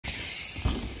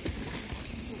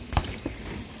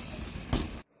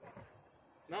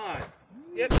Nice.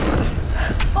 Yep.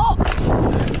 Oh!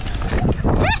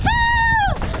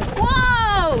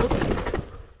 Whoa!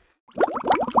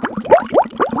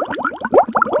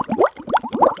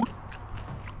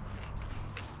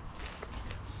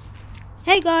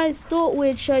 Hey guys, thought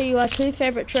we'd show you our 2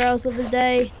 favourite trails of the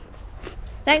day.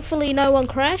 Thankfully no one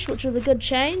crashed, which was a good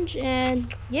change,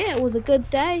 and yeah, it was a good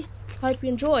day. Hope you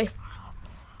enjoy.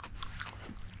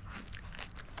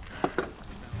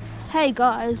 Hey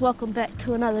guys, welcome back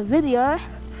to another video.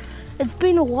 It's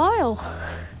been a while,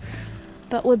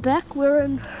 but we're back. We're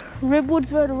in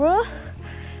Redwoods, Rotorua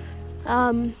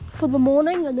for the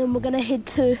morning, and then we're going to head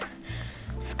to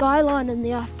Skyline in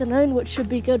the afternoon, which should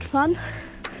be good fun.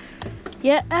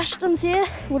 Yeah, Ashton's here.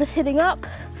 We're just heading up,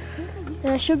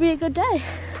 and it should be a good day.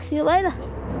 See you later.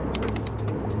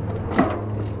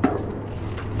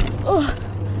 Oh.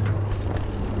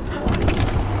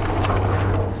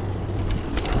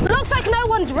 It looks like no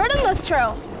one's ridden this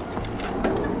trail.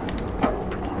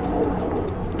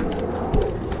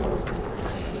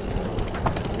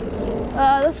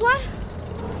 This way?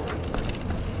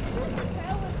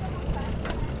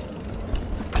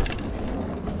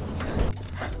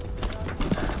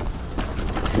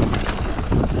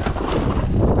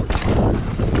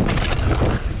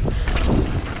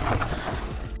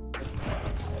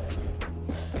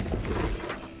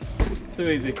 Too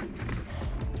easy.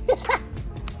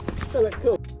 Oh, that's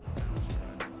cool.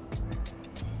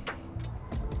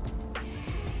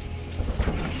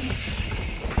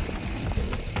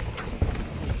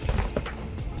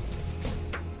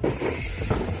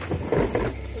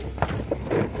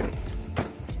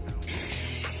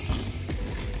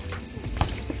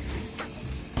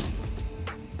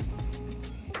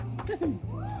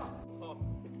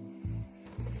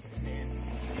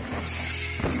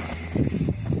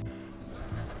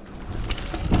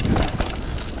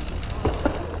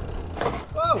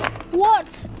 What?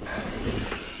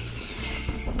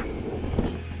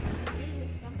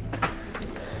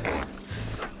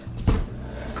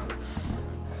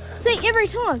 See, every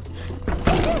time.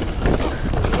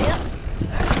 Yep.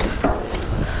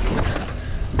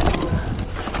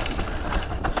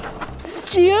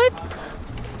 Stupid.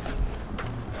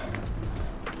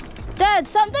 Dad,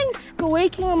 something's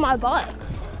squeaking on my bike.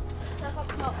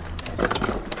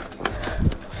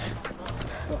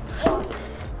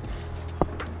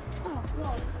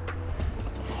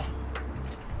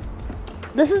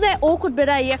 This is that awkward bit,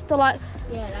 you have to like...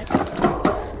 Yeah, that's...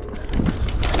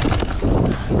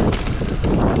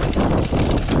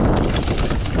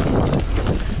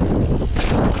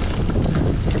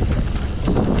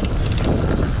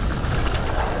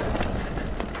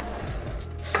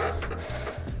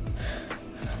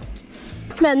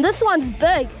 Man, this one's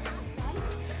big.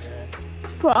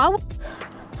 Bro,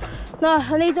 no,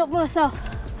 I need to do it myself.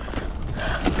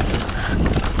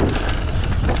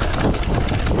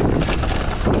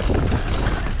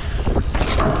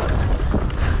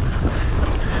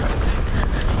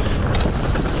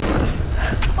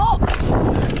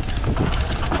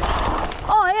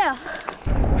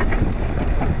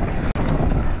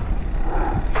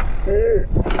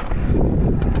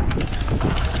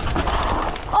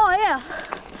 Oh yeah,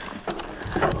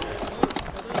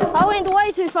 I went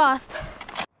way too fast.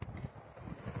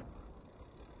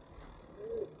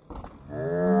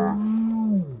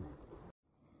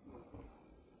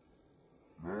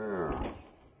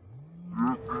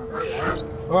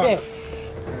 Right. Yeah.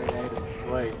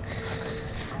 Wait.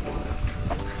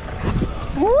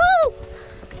 Woo!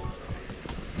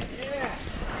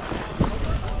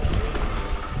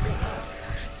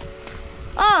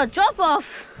 Oh, drop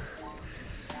off.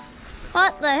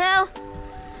 What the hell?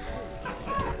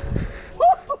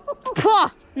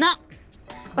 Pwah, no.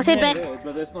 What's it back? Yeah,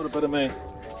 but that's not a bit of me.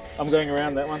 I'm going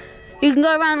around that one. You can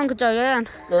go around, Uncle Joe, go down.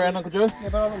 Go around, Uncle Joe? Yeah,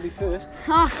 but I want to be first.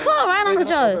 Oh, far around, Uncle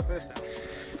Joe. Go first.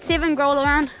 7 roll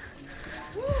around.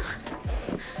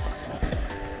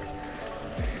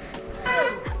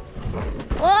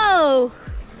 Whoa!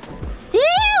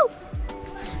 Ew!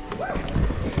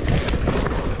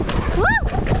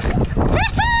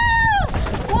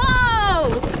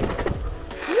 Whoa!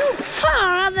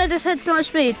 Far out there, just had so much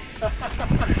speed.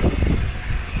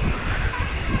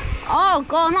 Oh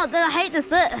god, not that I hate this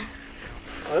bit.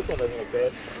 Oh, this one doesn't look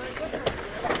bad.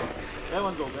 That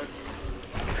one's all good.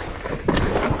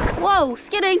 Whoa,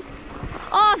 skidding.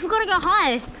 Oh, I forgot to go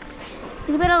high.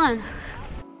 There's a better line.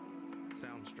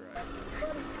 Sounds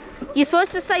straight. You're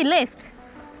supposed to say left.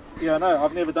 Yeah, I know.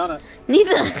 I've never done it.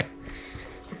 Neither.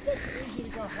 It's actually easy to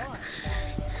go high.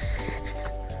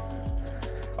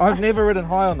 I've never ridden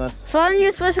high on this. Fine,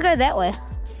 you're supposed to go that way.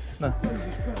 No.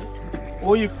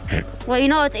 Or you... Well, you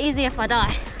know it's easy if I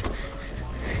die.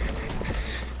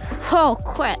 Oh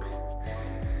crap.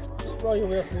 Just roll your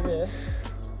wheel through there.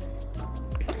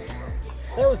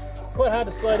 That was quite hard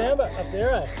to slow down but up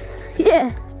there, eh?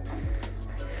 Yeah.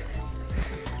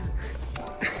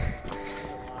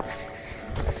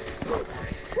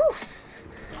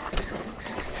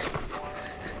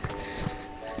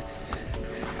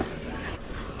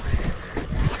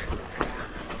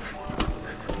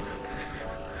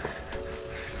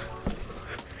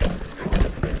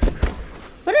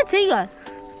 Where did he go?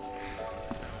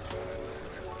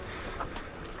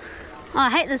 Oh, I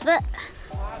hate this bit.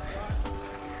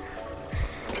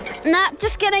 Nah,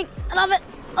 just kidding. I love it.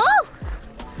 Oh!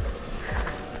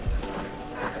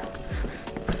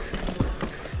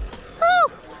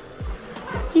 Oh!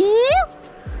 Yeah!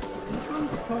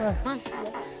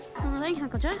 Oh, thanks,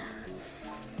 Uncle Joe.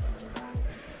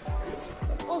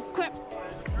 Oh, crap.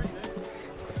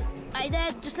 Hey,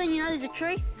 Dad, just letting you know there's a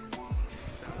tree.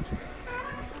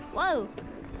 Whoa.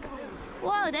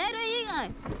 Whoa, Dad, where you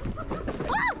going?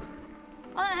 Whoa!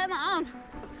 Oh, that hurt my arm.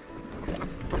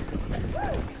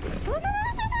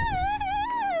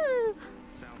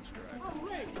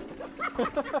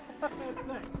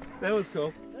 That was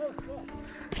cool.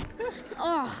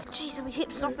 Oh, jeez, we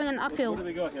keep stopping and uphill. What do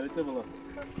we got here? Let's have a look.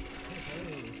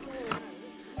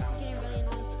 Getting really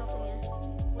annoying stopping here.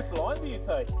 Which line do you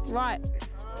take? Right.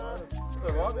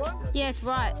 The right one? Yeah, it's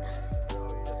right.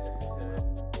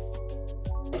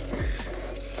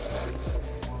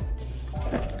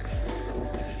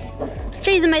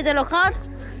 Jeez, I made that look hard.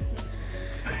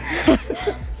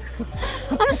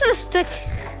 I'm just gonna stick.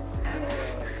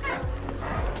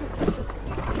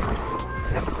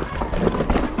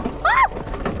 Ah!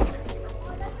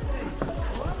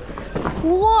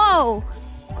 Whoa!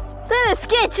 That is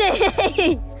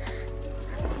sketchy!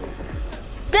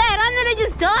 Dad, I nearly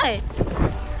just died.